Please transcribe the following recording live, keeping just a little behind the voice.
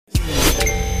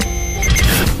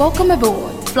Welcome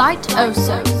aboard Flight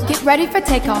Oso. Get ready for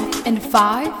takeoff in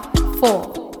 5,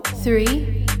 4,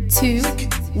 3, 2,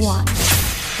 1.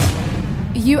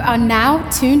 You are now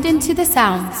tuned into the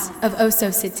sounds of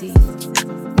Oso City.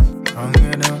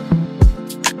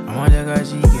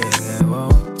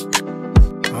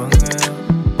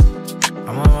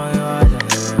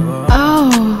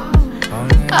 Oh,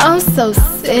 Oso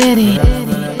City.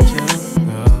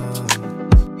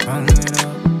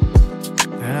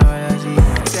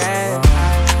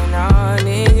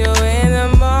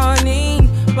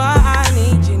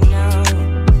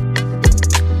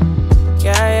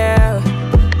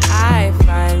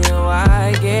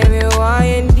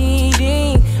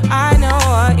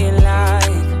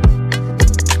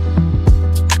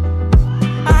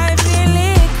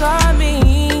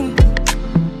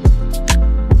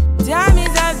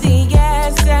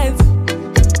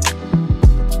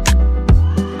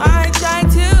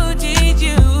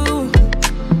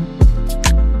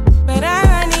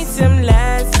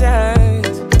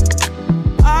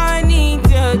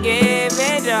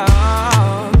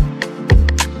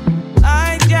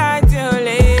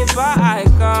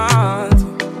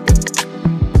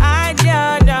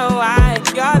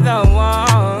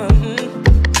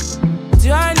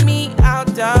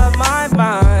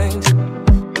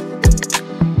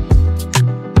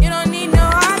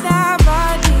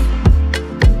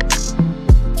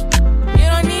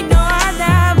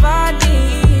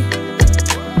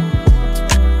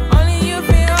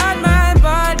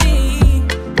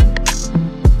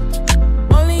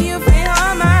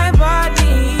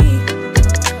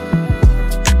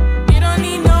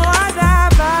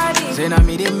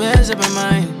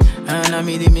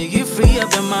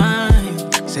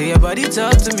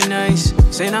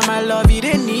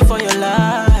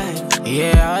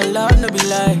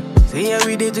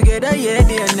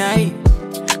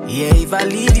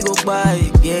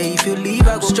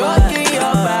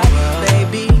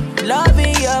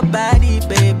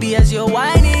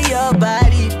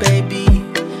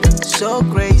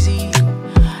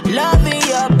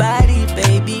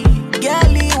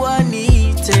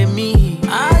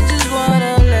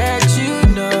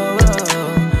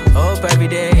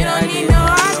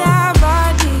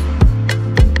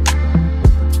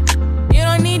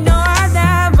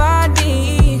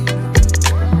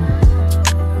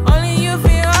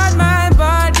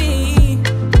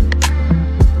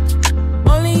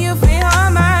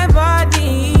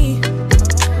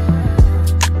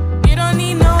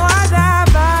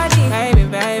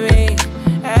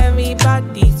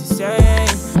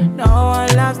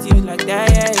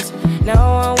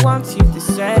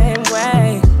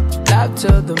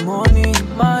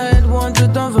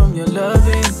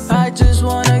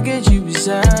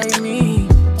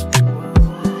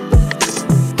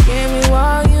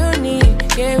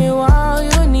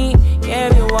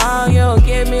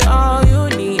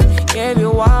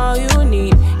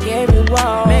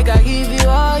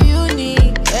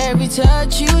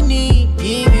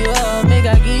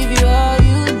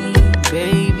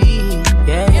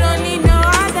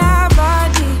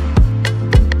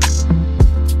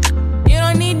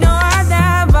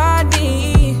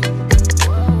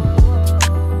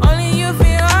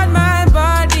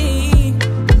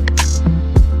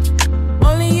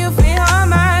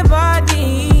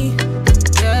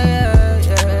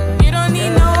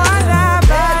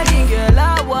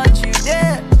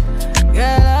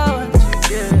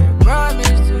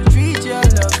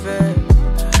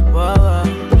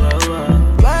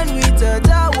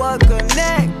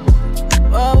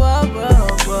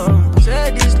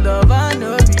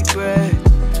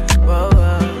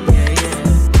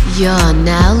 You're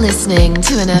now listening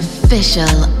to an official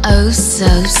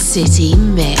Oso City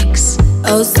mix.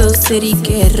 Oso City,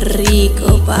 qué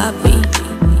rico, papi.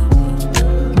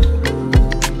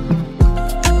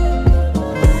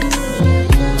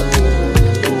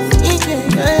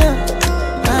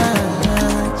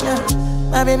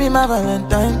 My baby, my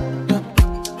Valentine.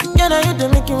 Can I you to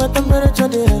make you a temperature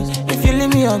days? If you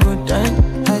leave me a good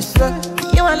time, I swear.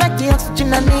 You are like the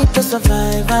oxygen I need to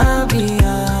survive, I'll be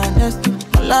honest.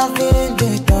 Loving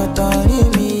the thought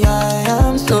of me, I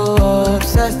am so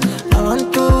obsessed. I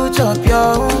want to chop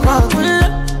your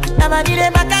own. Never did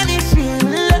it back at this feel.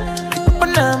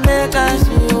 Open up, make us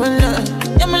feel.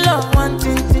 Yeah, my love, one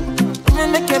thing. Me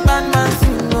make a bad man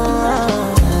sing.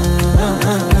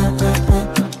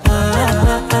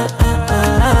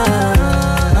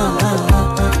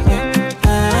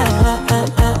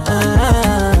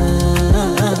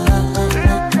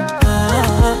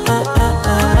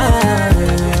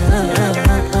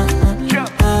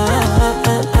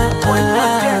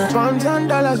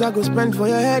 I go spend for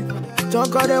your head.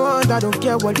 Talk all they want, I don't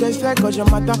care what they say, cause your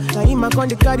matter. Now him I con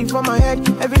the carry for my head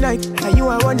every night. And you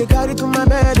I want to carry to my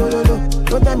bed, oh no no.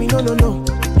 Don't tell me no no no.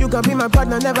 You can be my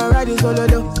partner, never ride it solo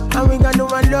though. And we got no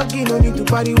one lucky, no need to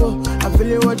party, whoa. I'm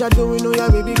feeling what you're doing, oh yeah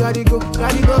baby, gotta go,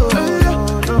 gotta go.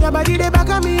 Your body they back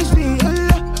at me, sweet,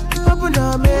 open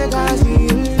up, make I see,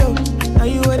 now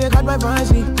you where they got my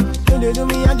fancy. Don't they do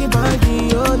me, I keep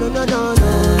banky, oh no no no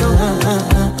no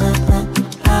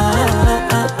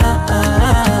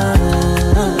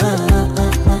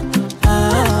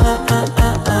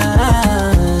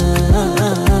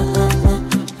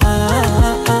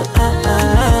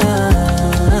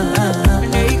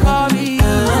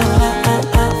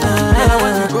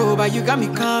You got me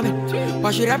coming.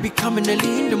 Why should I be coming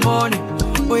early in the morning?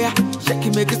 Oh yeah, shake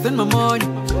it, make it spend my money.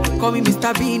 Call me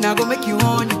Mr. Bean, I go make you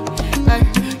honey. Hey,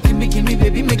 give me,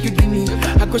 baby, make you give me.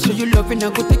 I go show you love and I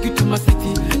go take you to my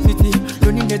city.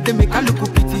 Don't need that, make I look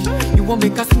pity. You won't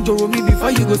make a sing to me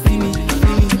before you go see me.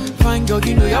 Fine girl,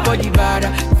 you know your body bad.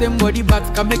 Same body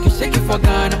back can make you shake it for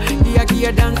Ghana.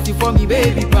 Here, dancing for me,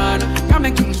 baby, pana. Come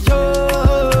and give me show.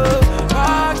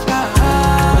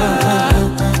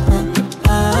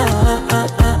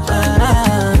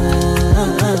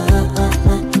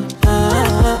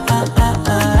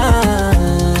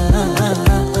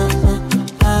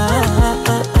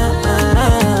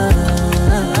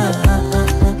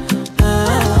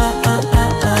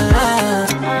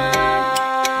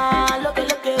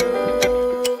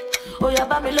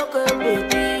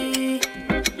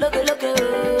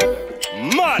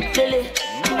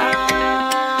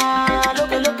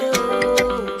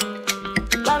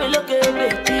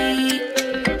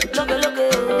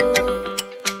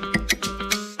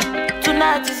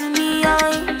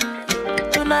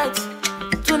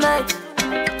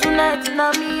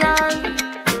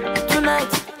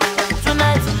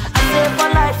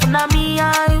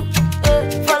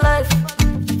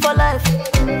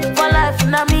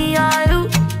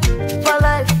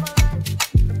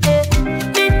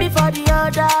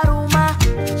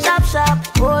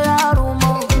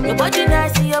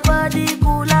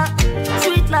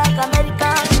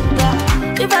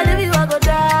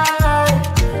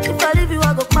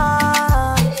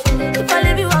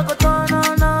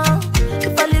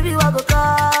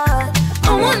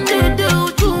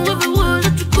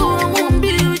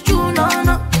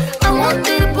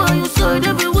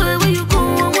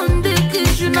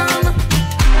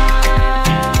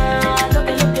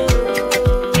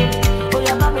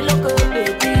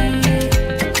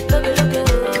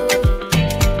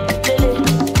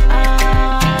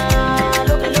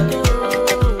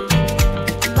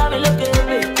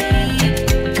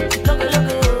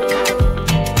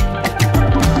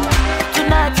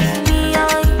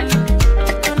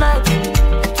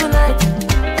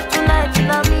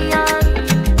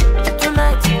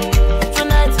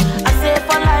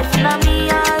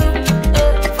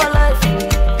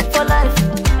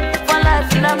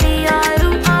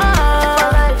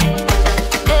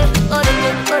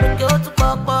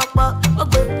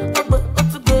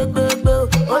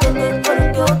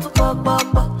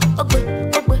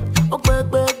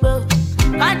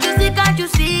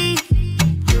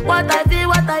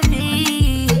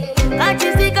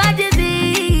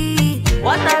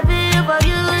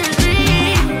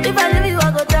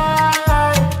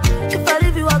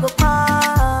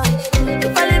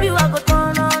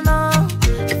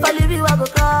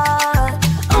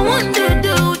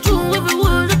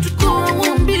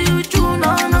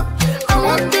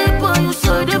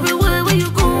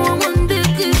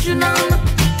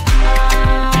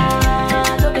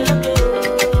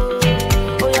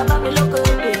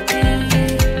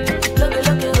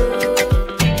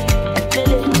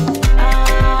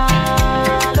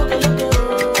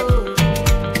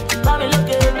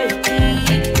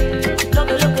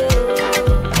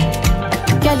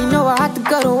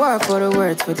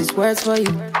 For you.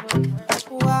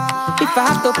 If I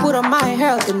have to put on my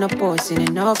health in the portion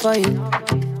enough for you.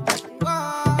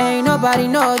 Ain't nobody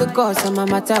know the cause of my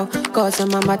matter. Cause of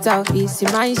my matter is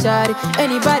in my shawty.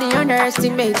 Anybody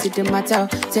underestimated the matter.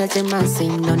 Tell them I say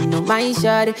no my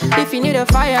shawty. If you need a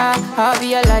fire, I'll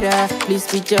be a ladder.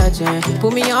 Please be judging,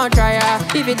 put me on trial.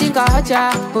 If you think I hurt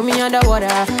ya, put me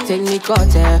underwater. Take me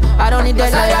cutter, I don't need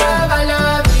that lighter. I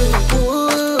love you.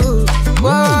 Ooh,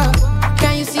 whoa.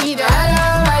 Can you see that?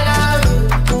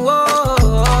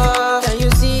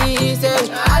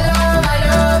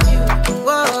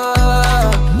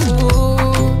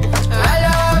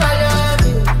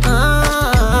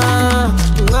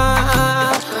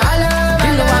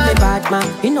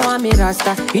 You know I'm I'm a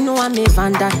rasta, you know I'm a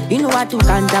vanda. You know what to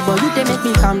kanda, but you they make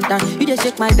me calm down. You they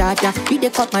shake my data, you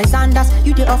they cut my sandals,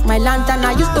 you they off my lantern.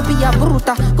 I used to be a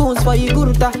bruta, goons for you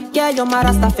guruta. Yeah, you're my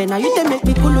rasta fena, you they make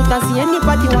me kuluta. See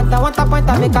anybody want a point,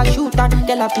 I make a shoot and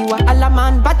tell a piwa alla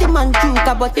man, batty man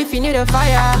chuka. But if you need a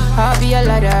fire, I'll be a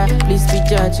ladder. Please be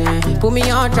judging, put me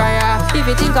on trial. If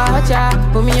you think I hurt ya,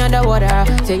 put me underwater.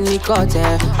 Take me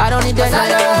cutter, I don't need that.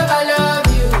 I love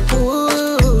you.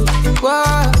 Ooh,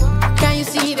 whoa. Can you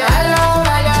see that?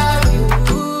 I love you.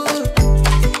 Ooh,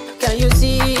 can you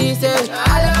see that?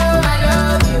 I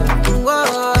love you. Whoa,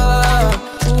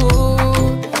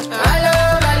 ooh, I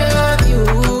love you.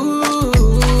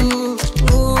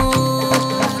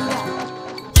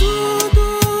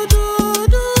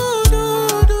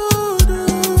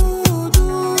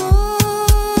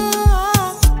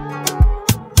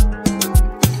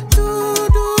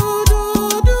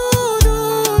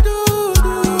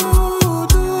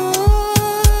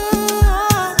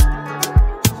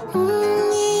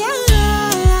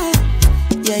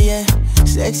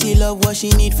 Sexy love what she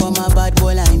need from a bad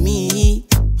boy like me.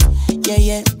 Yeah,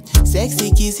 yeah.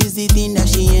 Sexy kiss is the thing that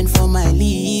she ain't for my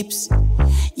lips.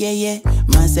 Yeah, yeah.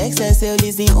 My sex herself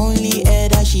is the only air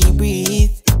that she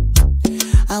breathes.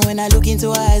 And when I look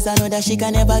into her eyes, I know that she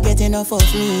can never get enough of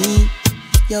me.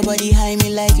 Your body high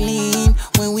me like lean.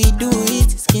 When we do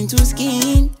it, skin to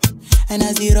skin. And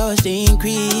as the rush they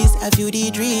increase, I feel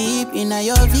the drip in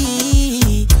your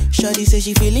V. Shorty say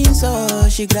she feeling so,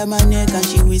 she grab my neck and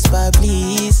she whisper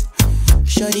please.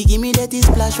 Shorty give me that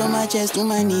splash from my chest to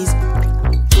my knees.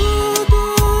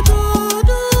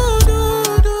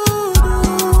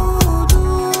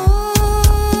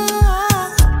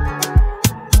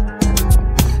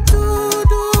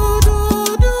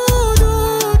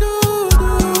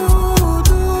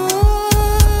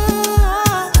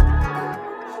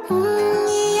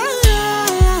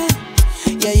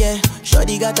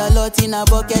 Got a lot in her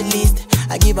bucket list.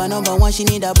 I give her number one, she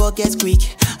need a bucket quick.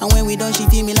 And when we done, she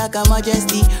feel me like a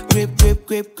majesty. Grip, grip,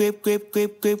 grip, grip, grip,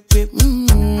 grip, grip, grip.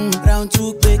 Round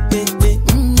two, quick, quick, quick.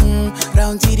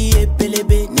 Round three,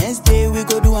 pelebe. Next day we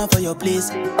go do one for your place.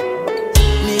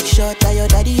 Make sure that your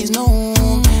daddy is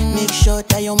known. Make sure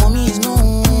that your mommy is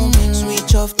known.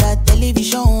 Switch off that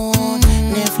television.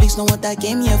 Netflix know what I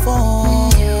came here for.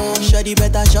 Shawty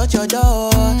better shut your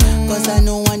door, cause I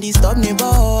know one disturb me,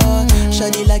 boy.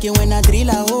 Shawty like it when I drill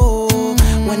a hole.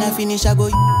 When I finish I go.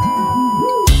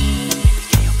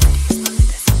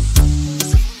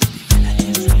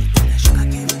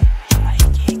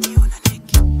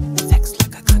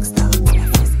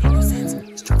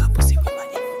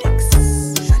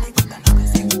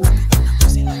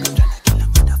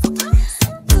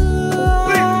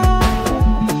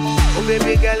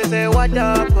 Baby girl, say what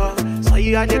up, so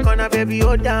you at the corner, baby,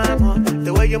 oh damn,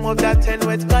 the way you move that 10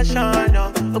 with caution,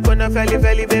 I'm gonna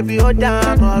felly, baby, oh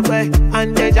damn, where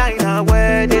and designer,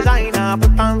 where designer,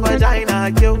 put on vagina,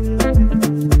 yo.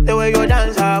 The way you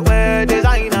dance, where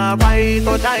designer, fight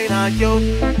or diner, yo.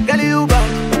 Girl, you back,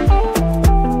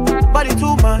 body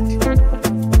too much,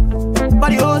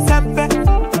 body oh sempe,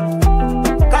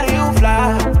 carry you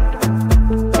fly.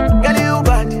 Girl, you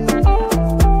bad,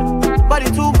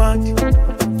 body too much.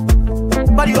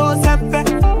 Body oh sempe,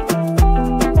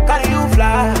 carry you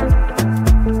fly.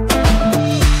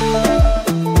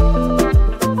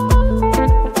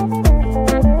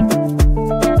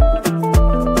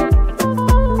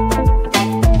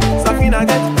 Safina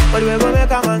get, but we go make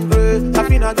a man grow.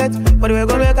 Safina get, but we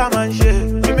go make a man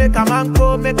shake. You make a man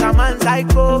go, make a man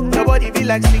psycho. Your body be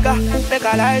like cigar, make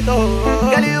a light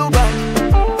oh. Girl you bad,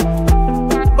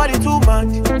 body too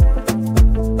much.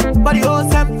 Body oh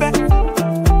sempe,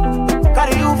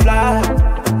 carry you fly.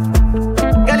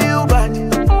 Girl you bad,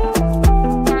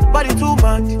 body too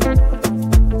much.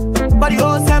 Body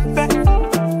oh sempe,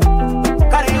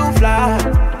 carry you fly.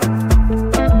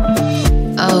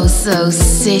 Oh so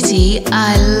city,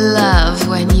 I love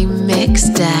when you mix,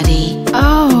 daddy.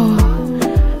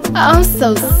 Oh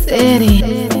so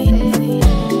city.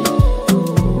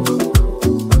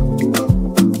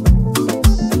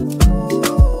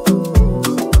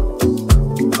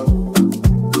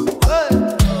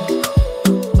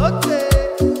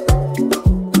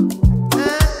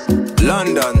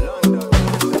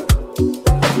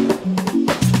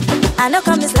 I know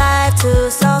come this life to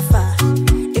suffer.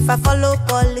 If I follow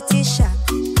politician,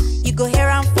 you go hear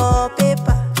am for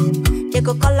paper. They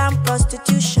go call am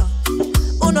prostitution.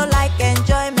 Who no like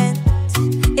enjoyment?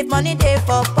 If money dey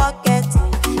for pocket,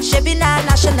 shebi na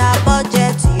national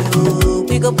budget. You,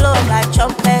 we go blow 'em like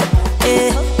trumpet.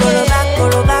 Koro back,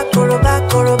 koro back, koro back,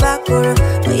 koro back, koro.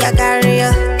 Oh yeah, carry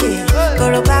ya.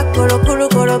 Koro back, koro, koro,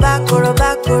 koro back, koro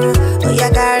back, koro. Oh yeah,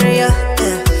 carry ya.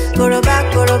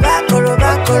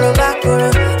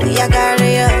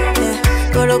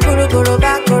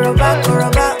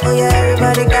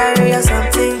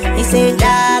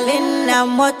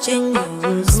 watching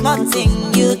you. Small thing,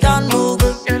 you don't move.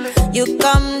 You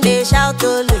come, they shout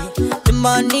only. The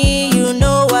money you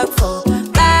know work for.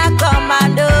 Back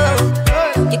commando,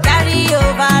 you carry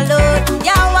overload.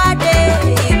 Yawade,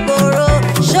 Igboro,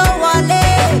 show wale,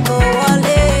 go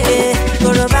wale.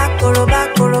 Go back, go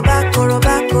back, go back, go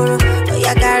back, go. Oh,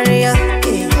 ya carry ya.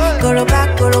 Go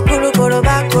back, go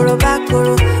back, go back,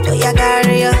 go. Oh, ya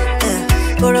carry ya.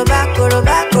 Go back, go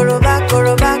back, go back,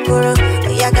 go back, go.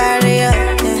 Oh, ya carry ya.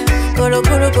 Go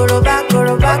back, go back,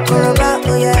 go back.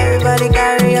 Oh, yeah, everybody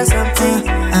carry ya something.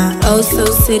 Oh, so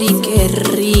city, que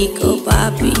rico,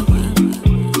 papi.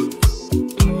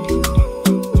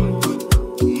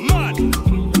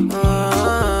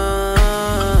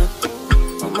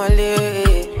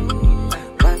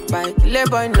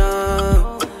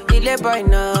 Boy,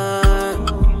 no.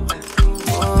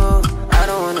 Oh, I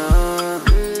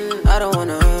don't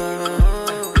wanna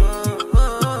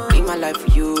live my life for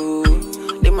you,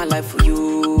 live my life for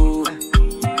you.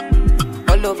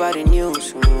 All over the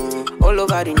news, all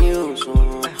over the news.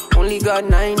 Only God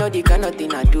and I know the kind of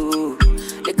thing I do,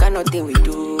 the kind of thing we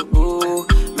do.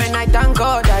 Man, I thank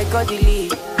God I got the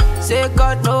lead. Say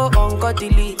God no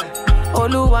ungodly.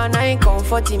 Oluwa na ain't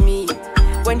comforting me.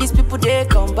 When these people they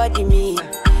come body me.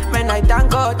 Man, I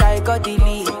thank God I got the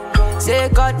lead. Say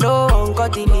God no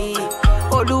ungodly.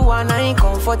 Oluwa na ain't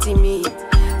comforting me.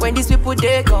 When these people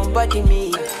they come body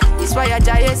me. It's why I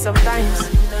die sometimes.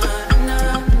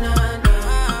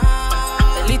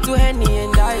 A little Henny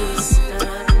and ice.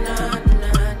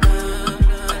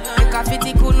 Make a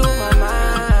fitty cool my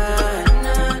mind.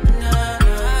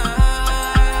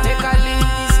 Make a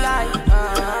live this life.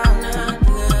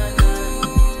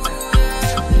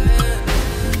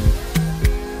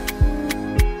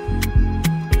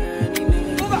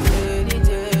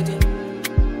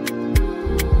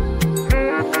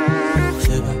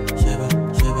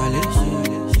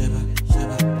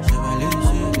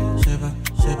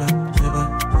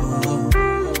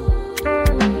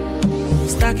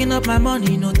 Stacking up my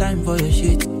money, no time for your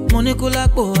shit. Money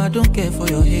kulakbo, I don't care for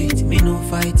your hate. Me no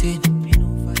fighting, me no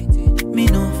fighting, me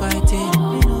no fighting.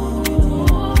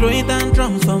 Throwing down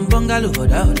drums from bungalow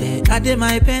out there. I did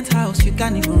my penthouse, you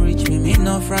can't even reach me. Me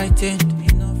no frightened, me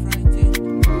no frightened.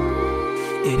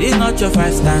 It is not your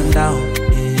fight, stand down.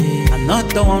 I'm not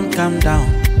the one, calm down.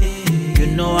 You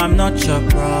know I'm not your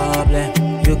problem.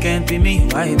 You can't be me,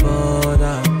 why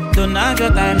bother? Don't have your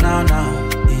time now.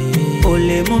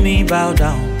 Ole mumi bow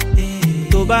down.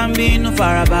 To bambi no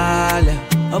farabale.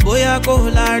 Oboya ko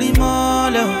lari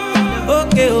mole.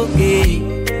 Okay.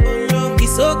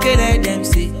 It's okay, let them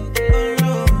see.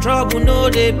 Trouble no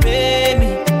they pay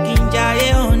me.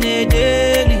 Kinjaye on a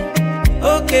daily.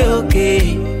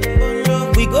 Okay.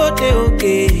 We go there,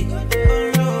 okay.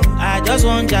 I just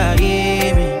want to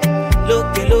hear me. Look.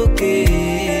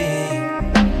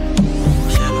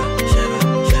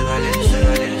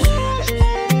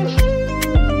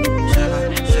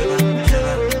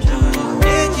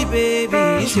 Baby,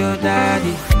 it's your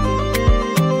daddy.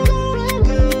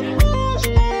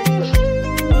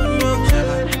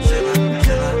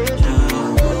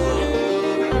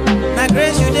 My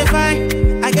grace, you define.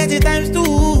 I get it times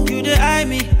two. You dey eye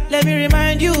me. Let me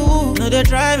remind you. No, they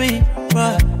try me.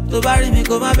 But to bury me,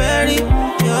 go my berry.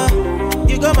 Yeah.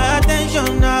 You got my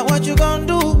attention. Now, what you gon'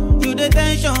 do? You the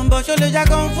tension, but your legs are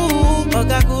kung fu.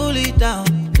 Okay, cool it down.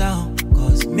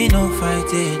 Cause me no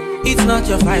fighting. It's not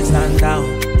your fight, stand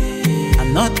down.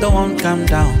 I'm not the one, calm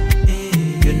down.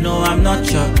 You know I'm not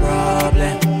your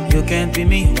problem. You can't be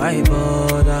me, why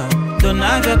bother? Don't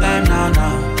have your time now.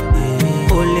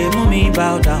 Ole mumi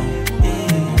bow down.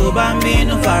 To bambi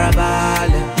no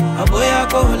farabale. Aboya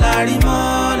ko lari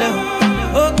mole.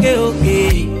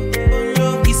 Okay.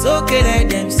 It's okay, let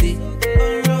them see.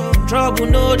 Trouble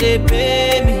no they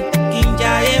pay me.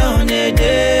 Kinjaye on a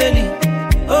daily.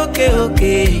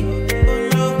 Okay.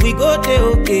 We go there,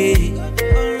 okay.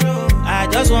 I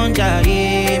just want to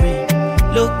hear me.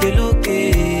 Look.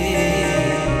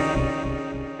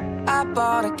 I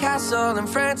bought a castle in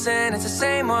France and it's the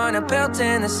same one I built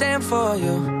in the sand for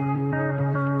you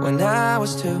when I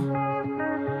was 2.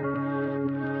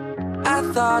 I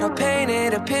thought I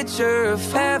painted a picture of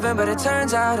heaven, but it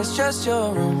turns out it's just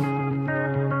your room.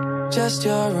 Just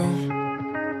your room.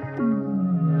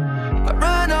 I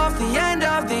run off the end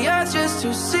of the earth just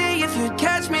to see if you'd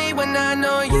catch me when I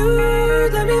know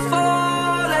you'd let me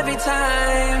fall every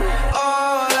time.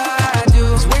 All I do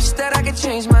is wish that I could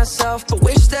change myself, but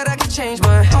wish that I could change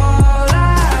my. All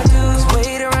I do is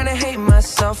wait around and hate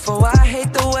myself. Oh, I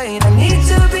hate the way I need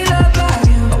to be loved by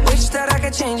you. I wish that I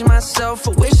could change myself,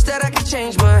 but wish that I could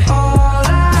change my. All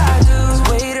I do is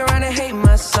wait around and hate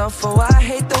myself. Oh, I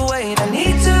hate the way I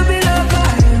need to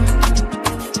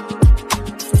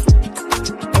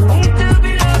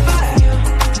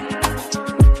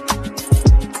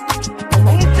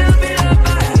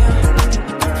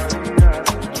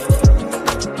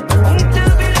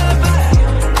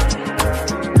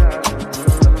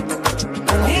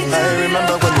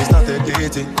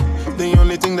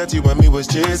what you and me was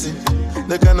chasing.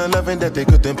 The kind of loving that they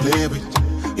couldn't play with.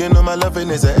 You know my loving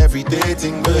is an everyday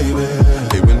thing, baby.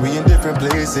 Hey, when we in different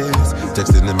places,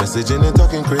 texting and messaging and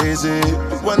talking crazy.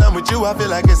 When I'm with you, I feel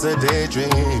like it's a daydream.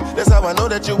 That's how I know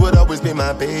that you would always be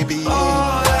my baby. All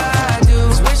I do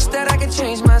is wish that I could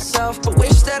change myself, but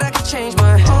wish that I could change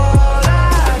my. All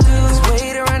I do is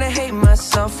wait around and hate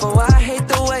myself. Oh, I hate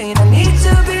the way I need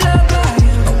to be loved by you.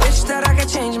 I wish that I could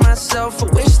change myself. I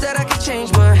wish that I could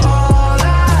change my. All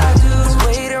I do is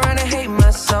wait around and hate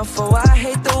myself. Oh, I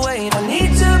hate the way I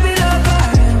need to be loved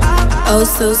by you. Oh,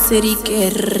 so city, qué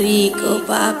rico,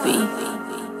 papi.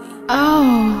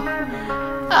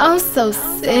 Oh, so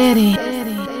city.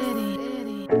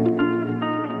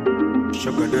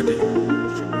 Sugar daddy.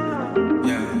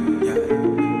 Yeah.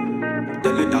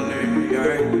 Dolly, yeah.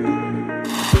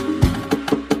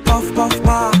 Puff, puff,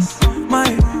 pass. My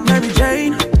Mary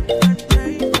Jane.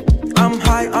 I'm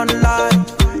high on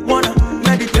life. Wanna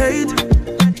meditate.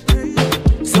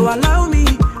 So allow me,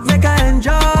 make I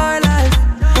enjoy life.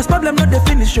 Cause problem not the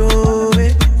finish, oh,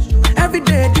 eh. Every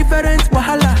day different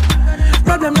wahala.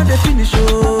 Problem not the finish,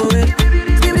 oh, eh.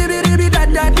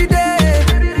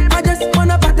 I just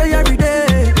wanna party every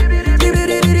day.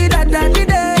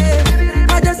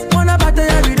 I just wanna party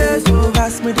every day. So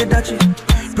pass me the dachi.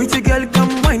 Pretty girl,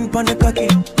 come wine pon the cocky.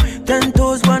 10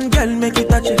 toes, one girl, make it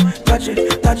touch it, touch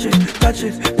it, touch it, touch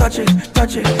it, touch it,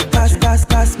 touch it.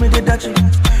 Pass me the dachi.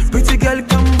 Pretty girl,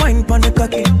 come wine pon the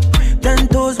cocky. 10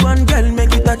 toes, one girl,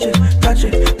 make it touch it, touch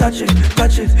it, touch it,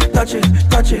 touch it, touch it,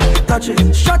 touch it, touch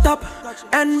it. Shut up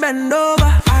and bend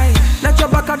over. Aye. Let your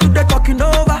back do the talking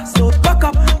over. So back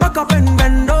up and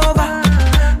bend over.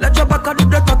 Let your back do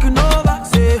the talking over.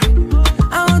 Say,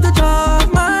 I want to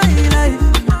talk my life.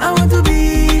 I want to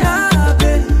be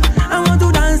happy. I want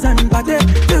to dance and party.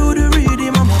 Feel the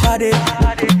rhythm of my body.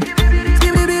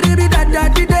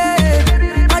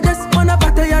 I just wanna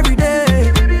party every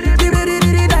day.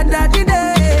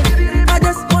 I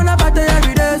just wanna party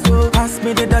every day. So pass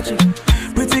me the dachi.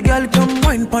 Pretty girl, come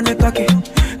wine pon the cocky.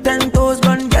 10 toes,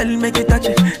 one girl, make it touch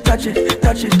it, touch it,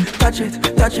 touch it, touch it,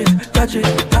 touch it, touch it.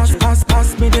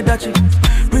 Pass me the dachi.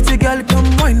 Pretty girl,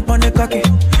 come wine pon the cocky.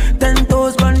 10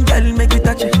 toes, one girl, make it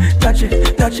touch it, touch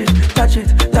it, touch it, touch it,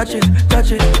 touch it,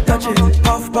 touch it, touch it.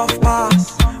 Puff, puff,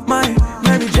 pass. My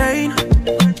Mary Jane.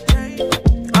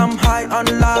 I'm high on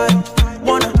life.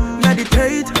 Wanna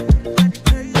meditate.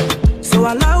 So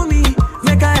allow me,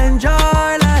 make I enjoy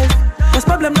life. Cause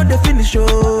problem not the finish,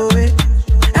 oh, eh.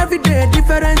 Every day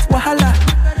different wahala.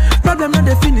 Problem not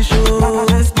the finish, oh.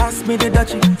 Pass me the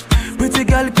dachi. Pretty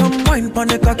girl, come wine pon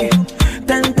the cocky.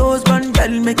 10 toes, one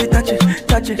girl, make it touch it,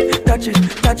 touch it, touch it,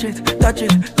 touch it, touch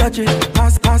it, touch it.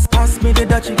 Pass me the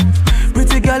dachi.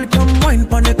 Pretty girl, come wine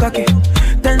pon the cocky.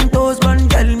 10 toes, one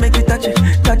girl, make it touch it,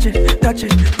 touch it, touch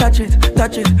it, touch it,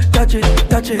 touch it, touch it,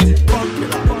 touch it.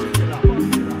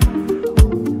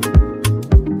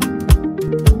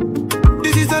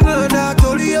 This is another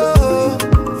Tolio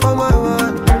for my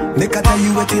man. Make I tell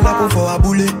you waiting happen for a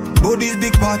bullet. But this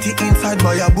big party inside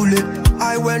my bullet.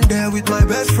 I went there with my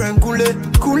best friend Kule.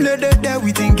 Kule they there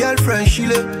with his girlfriend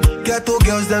Shile. Ghetto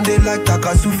girls them they like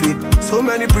Takasufi. So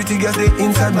many pretty girls they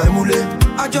inside my mule.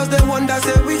 I just the one that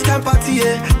say which can party,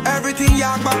 eh? Everything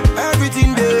yakba,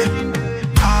 everything there.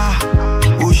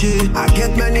 Oh shit, I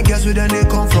get many girls with them they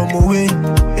come from away.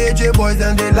 AJ boys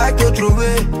and they like to throw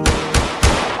away.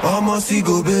 Almost see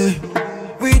go babe.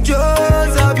 We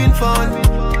just having fun.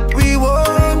 We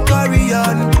won't carry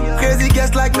on. Crazy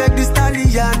girls like make this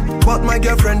stallion. But my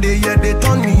girlfriend they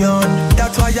turn me on.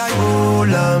 That's why I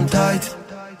hold on tight.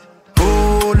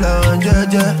 Hold on,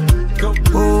 yeah.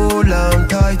 Hold on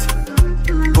tight.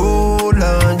 Hold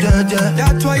on, yeah.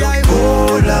 That's why I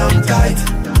hold on tight.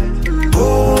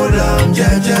 Hold on,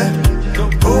 yeah.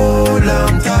 Hold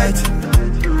on tight.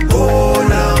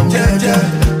 Hold on, yeah.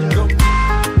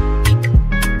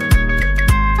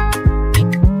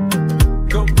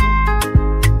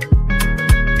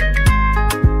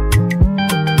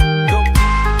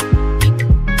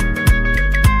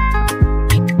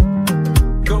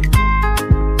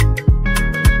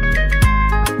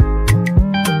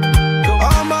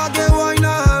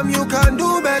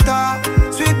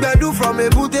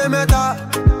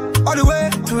 All the way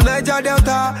to Niger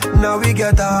Delta, now we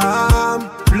get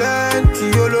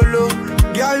plenty ololo.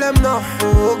 Girl them not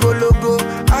for go logo.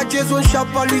 I just want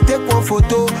sharply take one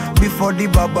photo before the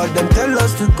baba them tell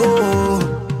us to go.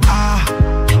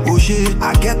 Oh shit,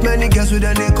 I get many girls with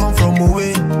them they come from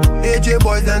away. AJ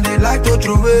boys and they like to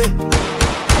throw away.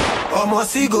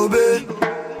 Almost see go babe.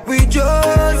 We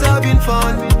just having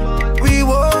fun. We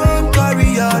won't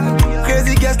carry on.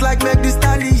 Crazy girls like like make this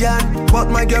stallion. But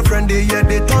my girlfriend, they turn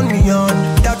me on.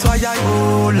 That's why I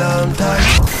hold on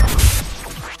tight.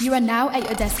 You are now at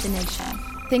your destination.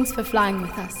 Thanks for flying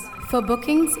with us. For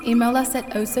bookings, email us at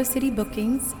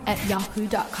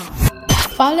osocitybookings@yahoo.com.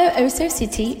 Follow Oso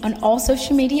City on all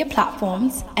social media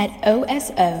platforms at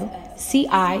OSOCITY.